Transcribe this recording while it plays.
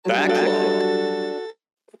Backlog.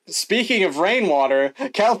 Speaking of rainwater,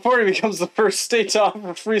 California becomes the first state to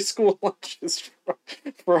offer free school lunches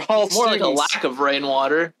for all students. More like a lack of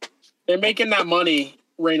rainwater. They're making that money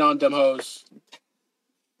rain on them hoes.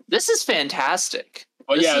 This is fantastic.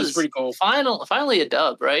 Oh, This yeah, it's is pretty cool. Finally a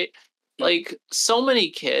dub, right? Like, so many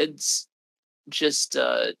kids just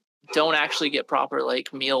don't actually get proper,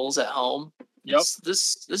 like, meals at home. Yep.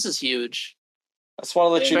 This is huge. I just want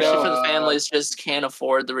to let you Especially know. for the families just can't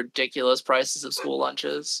afford the ridiculous prices of school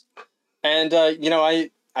lunches. And,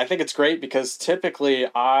 I think it's great because typically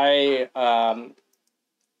I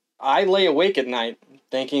lay awake at night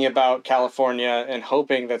thinking about California and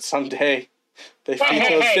hoping that someday they feed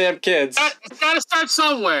those damn kids. It's got to start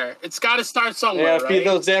somewhere. Yeah, feed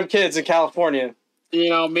those damn kids in California.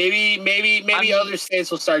 Maybe other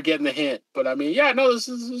states will start getting the hint. But I mean, yeah, no, this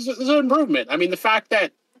is an improvement. I mean, the fact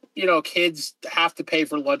that, kids have to pay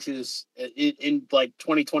for lunches in like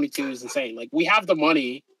 2022 is insane. Like, we have the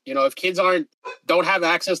money. If kids don't have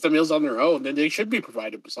access to meals on their own, then they should be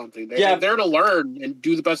provided with something. They're there to learn and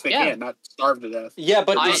do the best they can, not starve to death. Yeah,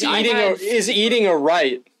 but is eating a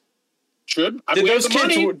right? Should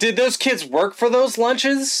did those kids work for those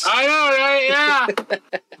lunches? I know, right? Yeah.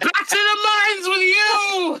 Back to the mines with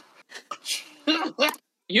you.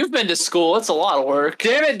 You've been to school. It's a lot of work.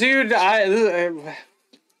 Damn it, dude!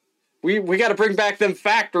 We got to bring back them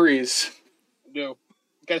factories. No,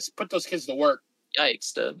 got to put those kids to work.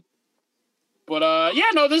 Yikes, dude. But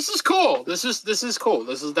this is cool. This is cool.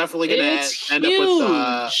 This is definitely going to end up with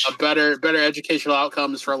a better educational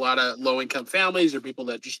outcomes for a lot of low income families or people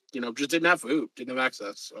that just didn't have food, didn't have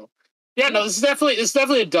access. So this is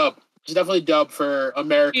definitely a dub. It's definitely a dub for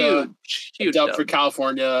America, huge a dub for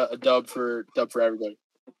California, a dub for everybody.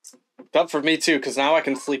 Dub for me too, because now I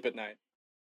can sleep at night.